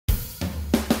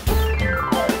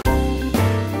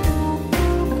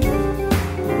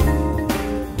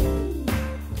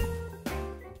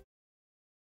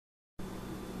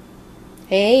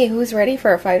Hey, who's ready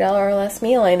for a $5 or less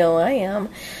meal? I know I am.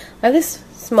 I have this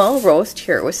small roast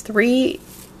here. It was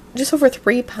just over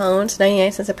 3 pounds,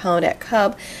 99 cents a pound at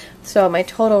Cub. So my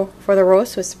total for the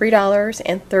roast was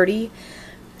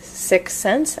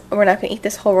 $3.36. We're not going to eat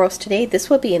this whole roast today. This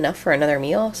will be enough for another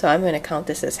meal, so I'm going to count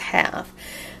this as half,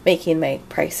 making my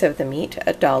price of the meat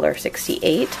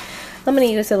 $1.68. I'm going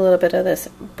to use a little bit of this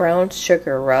brown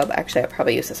sugar rub. Actually, I'll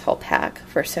probably use this whole pack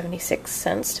for 76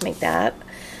 cents to make that.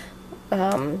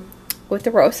 With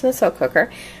the roast in the slow cooker.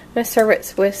 I'm going to serve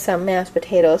it with some mashed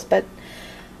potatoes, but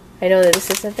I know that this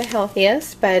isn't the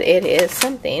healthiest, but it is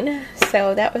something.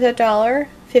 So that was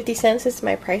 $1.50 is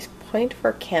my price point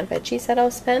for canned veggies that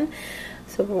I'll spend.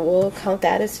 So we'll count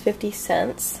that as 50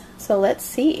 cents. So let's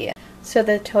see. So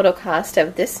the total cost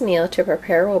of this meal to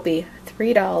prepare will be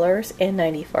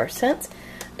 $3.94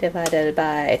 divided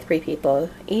by 3 people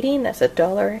eating. That's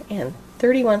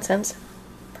 $1.31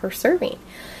 per serving.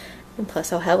 And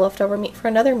plus I'll have leftover meat for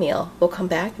another meal. We'll come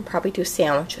back and probably do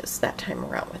sandwiches that time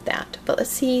around with that. But let's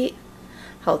see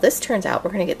how this turns out.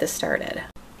 We're going to get this started.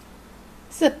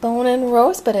 This is a bone-in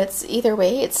roast, but it's either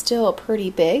way, it's still pretty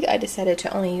big. I decided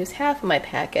to only use half of my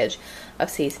package of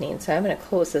seasoning, so I'm going to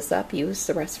close this up, use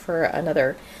the rest for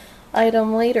another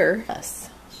item later. Yes,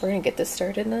 we're going to get this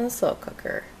started in the slow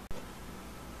cooker.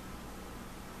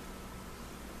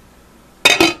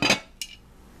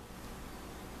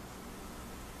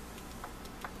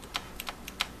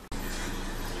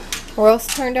 Roast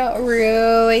turned out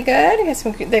really good. I got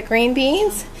some the green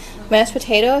beans, mashed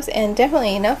potatoes, and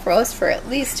definitely enough roast for at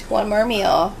least one more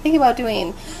meal. Think about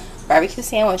doing barbecue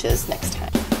sandwiches next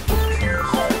time.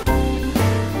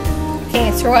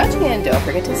 Thanks for watching, and don't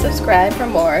forget to subscribe for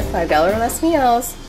more $5 or less meals.